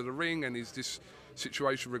return to the ring and this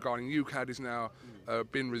situation regarding UKAD has now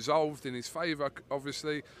been resolved in his favour,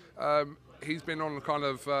 obviously, he's been on kind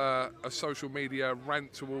of a social media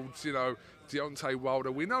rant towards, you know, Deontay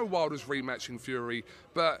Wilder. We know Wilder's rematching Fury,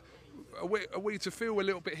 but Are we to feel a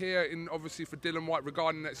little bit here, obviously for Dillian Whyte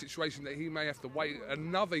regarding that situation, that he may have to wait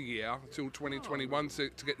another year till 2021 to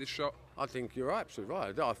get this shot? I think you're absolutely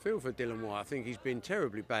right. I feel for Dillian Whyte. I think he's been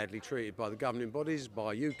terribly badly treated by the governing bodies,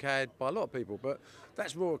 by UCAD, by a lot of people. But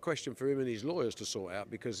that's more a question for him and his lawyers to sort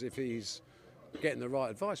out, because if he's getting the right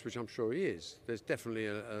advice, which I'm sure he is, there's definitely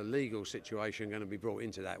a legal situation going to be brought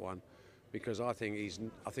into that one, because I think he's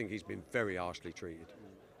been very harshly treated.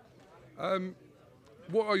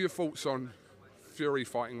 What are your thoughts on Fury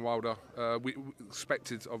fighting Wilder? We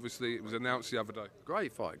expected, obviously, it was announced the other day.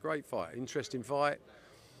 Great fight, interesting fight.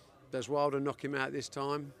 Does Wilder knock him out this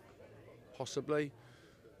time? Possibly.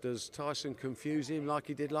 Does Tyson confuse him like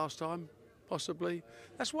he did last time? Possibly.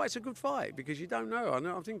 That's why it's a good fight, because you don't know.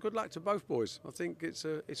 I think good luck to both boys. I think it's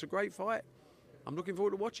a great fight. I'm looking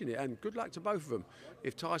forward to watching it, and good luck to both of them.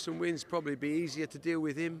 If Tyson wins, probably be easier to deal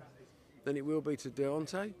with him than it will be to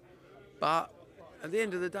Deontay. But at the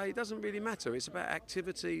end of the day, it doesn't really matter. It's about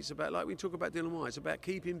activity. It's about, like we talk about Dillian Whyte, it's about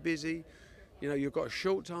keeping busy. You know, you've got a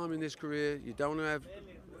short time in this career. You don't have,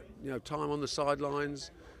 time on the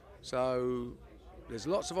sidelines. So there's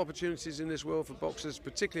lots of opportunities in this world for boxers,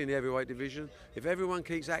 particularly in the heavyweight division. If everyone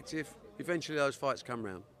keeps active, eventually those fights come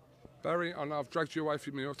round. Barry, I know I've dragged you away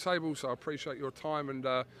from your table, so I appreciate your time, and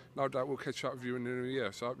no doubt we'll catch up with you in the new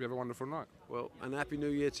year. So I hope you have a wonderful night. Well, and Happy New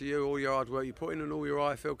Year to you, all your hard work you put in, and all your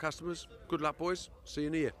IFL customers. Good luck, boys. See you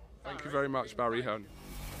in the year. Thank you very much, Barry Hearn.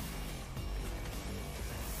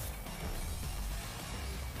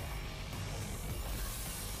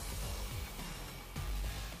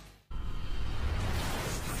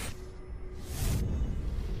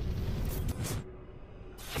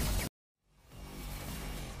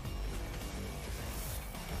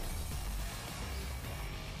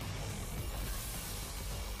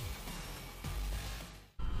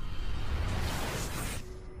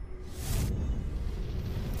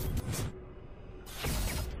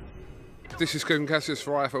 This is Kevin Cassius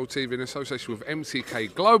for IFL TV in association with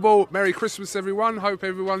MTK Global. Merry Christmas, everyone. Hope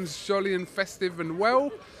everyone's jolly and festive and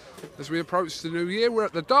well. As we approach the new year, we're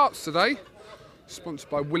at the darts today, sponsored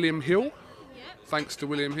by William Hill. Thanks to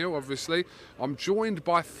William Hill, obviously. I'm joined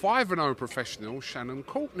by 5-0 professional Shannon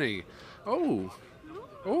Courtney. Oh,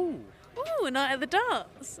 night at the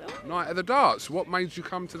darts. Oh. Night at the darts. What made you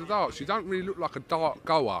come to the darts? You don't really look like a dart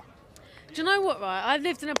goer. Do you know what, right? I've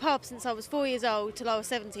lived in a pub since I was 4 years old till I was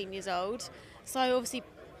 17 years old. So obviously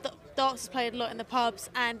darts was played a lot in the pubs,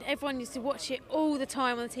 and everyone used to watch it all the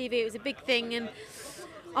time on the TV. It was a big thing, and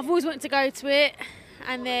I've always wanted to go to it.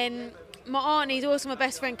 And then my auntie's also my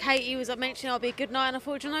best friend Katie was mentioning it'll be a good night, and I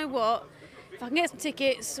thought, do you know what? If I can get some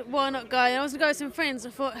tickets, why not go? And I was going to go with some friends. I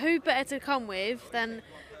thought, who better to come with than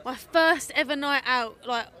my first ever night out,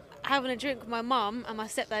 like having a drink with my mum and my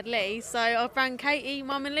stepdad Lee. So I've rang Katie,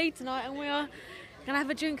 Mum and Lee tonight, and we are going to have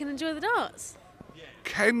a drink and enjoy the darts.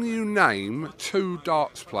 Can you name 2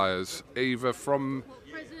 darts players, either from...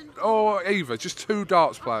 Or either, just 2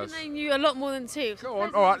 darts players? I can name you a lot more than 2. Go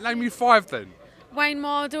on, all right, name me 5 then. Wayne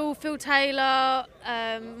Mardle, Phil Taylor,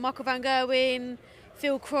 Michael Van Gerwen,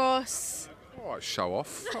 Phil Cross. All right, show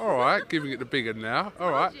off. All right, giving it the big one now.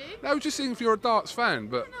 All right. No, just seeing if you're a darts fan,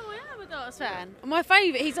 but... No, I am a darts fan. My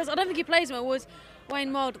favourite, I don't think he plays well, was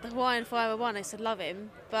Wayne Mardle, the Hawaiian 501. I used to love him,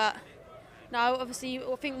 but... No, obviously,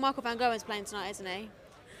 I think Michael Van Gerwen's playing tonight, isn't he?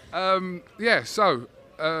 Yeah, so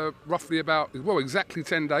roughly about, well, exactly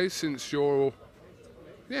 10 days since your...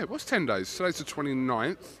 Yeah, what's 10 days? Today's the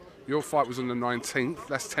 29th. Your fight was on the 19th.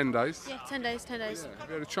 That's 10 days. Yeah, 10 days. Yeah,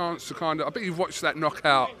 you had a chance to kind of... I bet you've watched that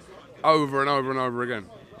knockout over and over and over again.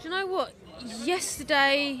 Do you know what?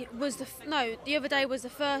 Yesterday was the other day was the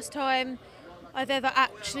first time I've ever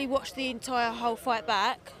actually watched the entire whole fight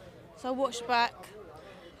back. So I watched back,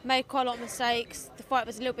 made quite a lot of mistakes. The fight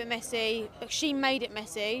was a little bit messy, but she made it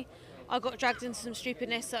messy. I got dragged into some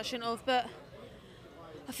stupidness that I shouldn't have, but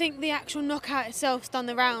I think the actual knockout itself's done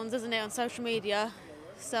the rounds, hasn't it, on social media?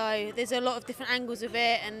 So there's a lot of different angles of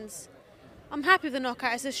it, and I'm happy with the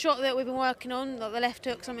knockout. It's a shot that we've been working on, like the left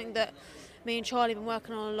hook, something that me and Charlie have been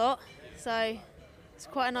working on a lot. So it's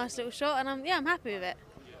quite a nice little shot, and I'm happy with it.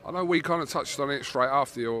 I know we kind of touched on it straight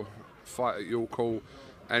after your fight at York Hall,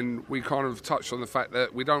 and we kind of touched on the fact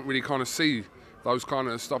that we don't really kind of see those kind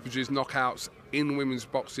of stoppages, knockouts in women's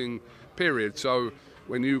boxing, period. So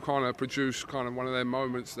when you kind of produce kind of one of their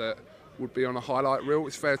moments that would be on a highlight reel,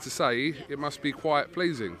 it's fair to say it must be quite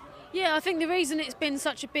pleasing. Yeah, I think the reason it's been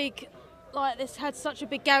such a big like this had such a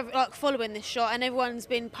big following this shot, and everyone's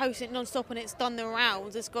been posting it non-stop, and it's done the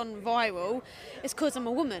rounds, it's gone viral, it's because I'm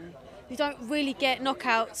a woman. You don't really get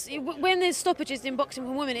knockouts. When there's stoppages in boxing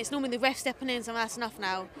for women, it's normally the ref stepping in and saying that's enough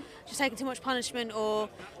now. Just taking too much punishment, or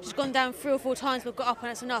just gone down 3 or 4 times but got up and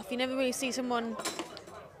that's enough. You never really see someone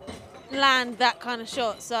land that kind of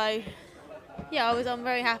shot. So yeah, I'm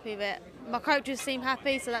very happy with it. My coaches seem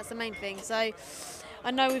happy, so that's the main thing. So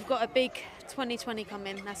I know we've got a big 2020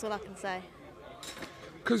 coming, that's all I can say.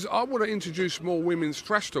 Because I want to introduce more women's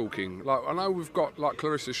trash talking. Like, I know we've got like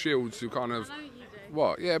Clarissa Shields who kind of...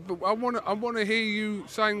 What? Yeah, but I want to hear you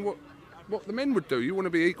saying what the men would do. You want to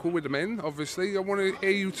be equal with the men, obviously. I want to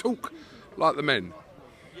hear you talk like the men.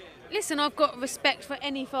 Listen, I've got respect for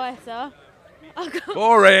any fighter.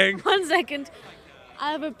 Boring. 1 second.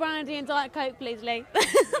 I have a brandy and Diet Coke, please, Lee.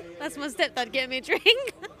 That's my stepdad getting me a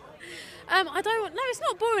drink. No, it's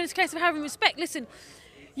not boring. It's a case of having respect. Listen,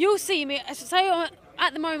 you'll see me. Say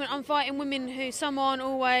at the moment I'm fighting women who someone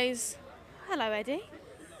always... Hello, Eddie.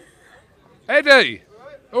 Eddie!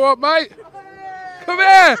 All right, mate? Come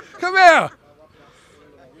here! Come here!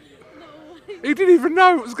 He didn't even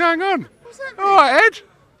know what was going on. All right, Ed.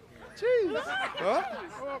 Jeez. All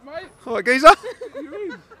right, mate. All right, geezer.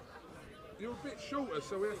 You're a bit shorter,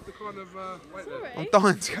 so we have to kind of wait there. I'm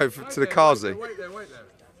dying to go to the Kazi. Wait there.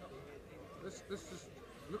 Let's just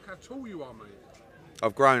look how tall you are, mate.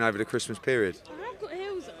 I've grown over the Christmas period. I've got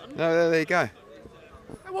heels on. No, there you go.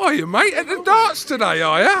 How are you, mate? At the darts today,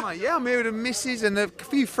 are you? Mate, yeah, I'm here with the missus and a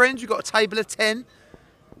few friends. We've got a table of 10.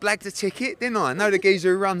 Blagged a ticket, didn't I? I know the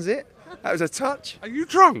geezer who runs it. That was a touch. Are you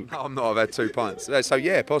drunk? No, I'm not. I've had 2 pints. So,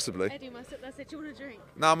 yeah, possibly. Eddie, my stepdad said, do you want a drink?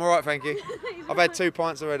 No, I'm all right, thank you. I've had 2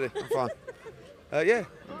 pints already. I'm fine. Yeah,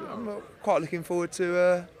 I'm quite looking forward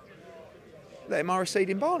to letting my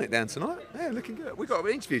receding Barnet down tonight. Yeah, looking good. We've got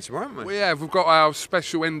an interview tomorrow, haven't we? We have. We've got our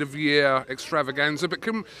special end-of-year extravaganza. But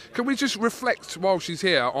can we just reflect while she's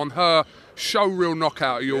here on her showreel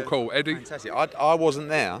knockout, you'll call, Eddie? Fantastic. I wasn't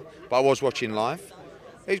there, but I was watching live.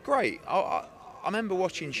 It was great. I remember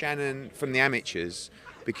watching Shannon from the amateurs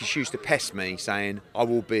because she used to pest me saying,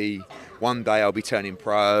 one day I'll be turning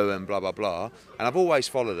pro and blah, blah, blah. And I've always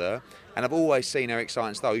followed her and I've always seen her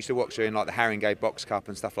exciting style. I used to watch her in like the Haringey Box Cup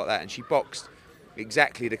and stuff like that. And she boxed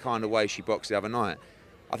exactly the kind of way she boxed the other night.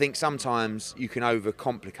 I think sometimes you can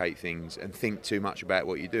overcomplicate things and think too much about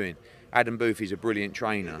what you're doing. Adam Booth is a brilliant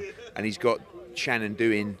trainer and he's got Shannon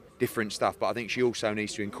doing different stuff, but I think she also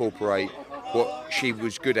needs to incorporate what she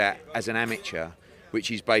was good at as an amateur,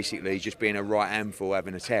 which is basically just being a right handful,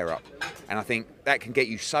 having a tear up. And I think that can get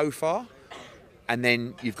you so far, and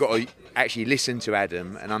then you've got to actually listen to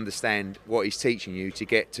Adam and understand what he's teaching you to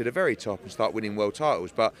get to the very top and start winning world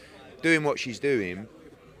titles. But doing what she's doing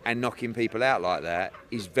and knocking people out like that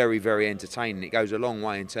is very, very entertaining. It goes a long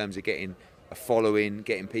way in terms of getting a following,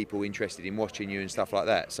 getting people interested in watching you and stuff like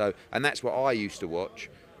that. So, and that's what I used to watch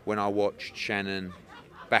when I watched Shannon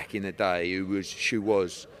back in the day, she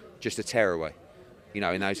was just a tearaway. You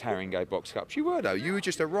know, in those Haringey Box Cups. You were, though. You were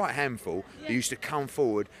just a right handful who used to come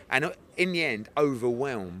forward and, in the end,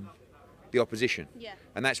 overwhelm the opposition. Yeah.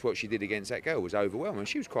 And that's what she did against that girl, was overwhelm. And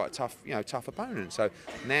she was quite a tough opponent. So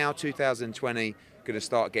now, 2020, going to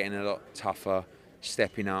start getting a lot tougher,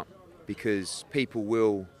 stepping up, because people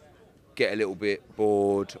will get a little bit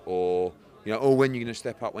bored or, when are you going to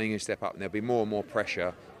step up, when are you going to step up? And there'll be more and more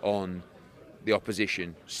pressure on the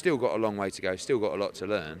opposition. Still got a long way to go, still got a lot to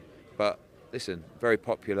learn. But listen, very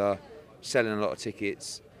popular, selling a lot of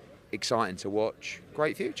tickets, exciting to watch,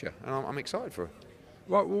 great future, and I'm excited for it.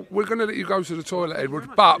 Right, well, we're going to let you go to the toilet, Edward,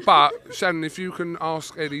 but Shannon, if you can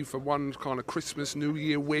ask Eddie for one kind of Christmas, New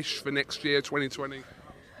Year wish for next year, 2020.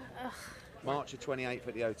 March the 28th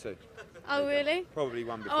at the O2. Oh, really? Probably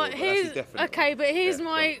one before, Oh, but that's a definite. Okay, but here's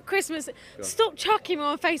my Christmas. Stop chucking me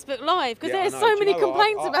on Facebook Live, because there's I know. so Do you many know what?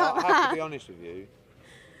 complaints about I that. have to be honest with you.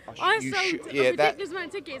 I sold a ridiculous amount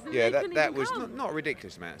of tickets, and they couldn't that even was come. not a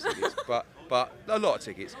ridiculous amount of tickets, but a lot of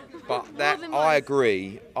tickets. But that than I once.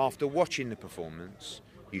 agree. After watching the performance,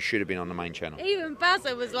 you should have been on the main channel. Even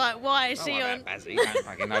Bazza was like, why is she on? He don't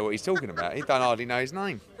fucking know what he's talking about. He don't hardly know his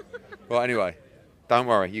name. Well, anyway, don't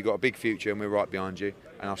worry. You've got a big future, and we're right behind you.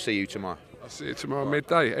 And I'll see you tomorrow. I'll see you tomorrow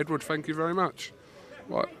midday. Edward, thank you very much.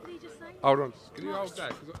 Right. Hold on. Can you hold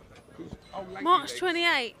that? March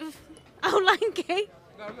 28th. Oh, lanky.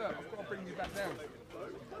 No, look, I've got to bring you back down.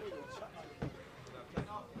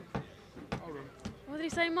 Hold on. What did he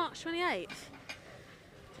say, March 28th?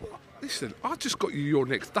 Listen, I just got you your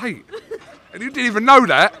next date. And you didn't even know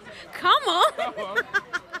that. Come on.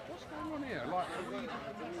 What's going on here?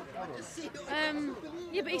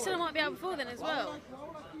 Yeah, but he said I might be out before then as well.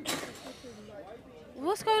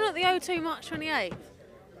 What's going on at the O2 March 28th?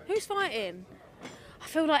 Who's fighting? I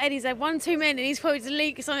feel like Eddie's had one too many and he's probably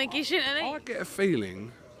leaked something he shouldn't have. I get a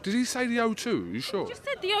feeling. Did he say the O2? Are you sure? He just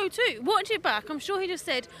said the O2. Watch it back. I'm sure he just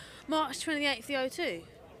said March 28th, the O2.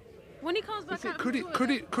 When he comes back out. Could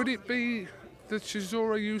it be the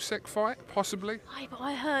Chisora Usyk fight? Possibly. But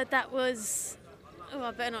I heard that was. Oh,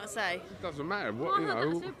 I better not say. It doesn't matter. What, Well, you I heard that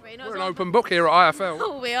know, was February, not we're as an well. open book here at IFL.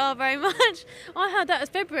 Oh, we are very much. I heard that was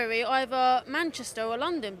February, either Manchester or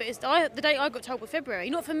London, but the date I got told was February.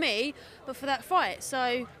 Not for me, but for that fight.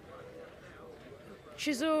 So,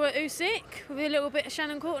 Chisora Usyk with a little bit of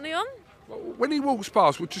Shannon Courtney on. When he walks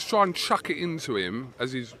past, we'll just try and chuck it into him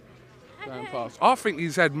as he's going past. I think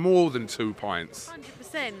he's had more than 2 pints.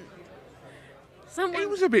 100%. He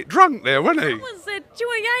was a bit drunk there, wasn't he? Someone said, "Do you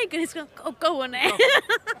want a Jaeger?" He's gone, "Oh, go on there."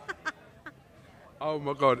 Oh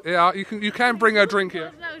my God! Yeah, you can bring a drink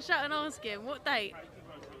here. No, shout and ask him. What date?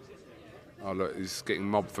 Oh look, he's getting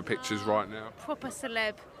mobbed for pictures right now. Proper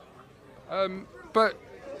celeb. But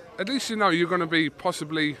at least you know you're going to be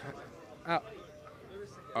possibly out.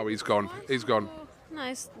 Oh, he's gone. He's gone.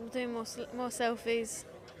 Nice. We'll do more selfies.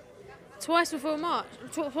 Twice before March.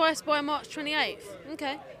 Twice by March 28th.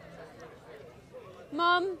 Okay.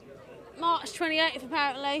 Mum, March 28th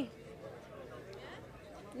apparently.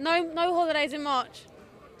 No holidays in March.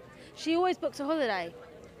 She always books a holiday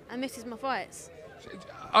and misses my fights.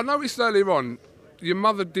 I noticed earlier on, your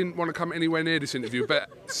mother didn't want to come anywhere near this interview, but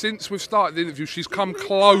since we've started the interview, she's come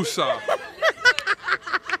closer.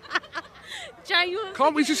 Jane,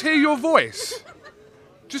 Can't we just hear your voice?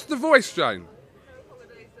 Just the voice, Jane.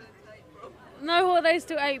 No holidays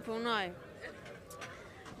till April, no.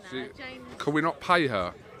 Jane. Can we not pay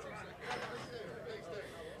her?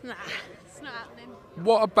 Nah, it's not happening.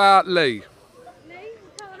 What about Lee? Lee,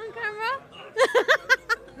 coming on camera?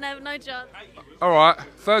 No chance. All right,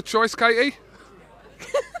 third choice, Katie.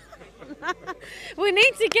 We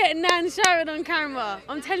need to get Nan Sharon on camera.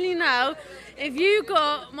 I'm telling you now, if you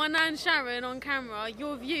got my Nan Sharon on camera,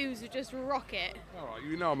 your views would just rocket. All right,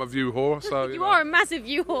 you know I'm a view whore, so... You are a massive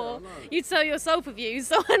view whore. You'd sell your soul for views,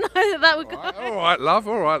 so I know that would go. All right, love,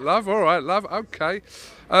 okay.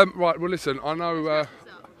 Right, well, listen, I know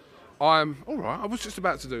I'm... All right, I was just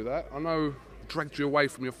about to do that. I know dragged you away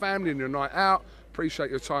from your family and your night out.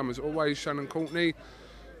 Appreciate your time as always, Shannon Courtney.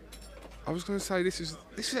 I was going to say this is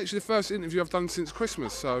actually the first interview I've done since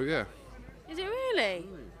Christmas, so yeah. Is it really?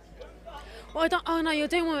 Well, oh no, you're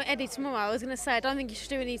doing one with Eddie tomorrow. I was going to say, I don't think you should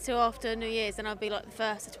do any till after New Year's, and I'll be like the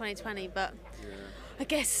first of 2020, but I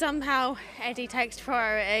guess somehow Eddie takes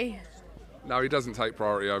priority. No, he doesn't take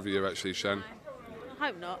priority over you, actually, Shan. I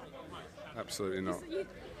hope not. Absolutely not.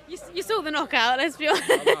 You saw the knockout, let's be honest.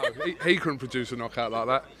 I know. He couldn't produce a knockout like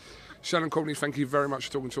that. Shannon Courtney, thank you very much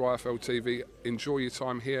for talking to IFL TV. Enjoy your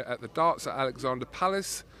time here at the darts at Alexander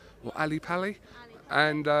Palace, or Ali Pally,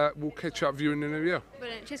 and we'll catch up with you in the new year.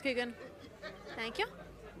 Brilliant. Cheers, Coogan. Thank you.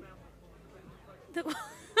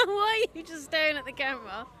 Why are you just staring at the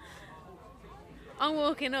camera? I'm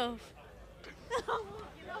walking off.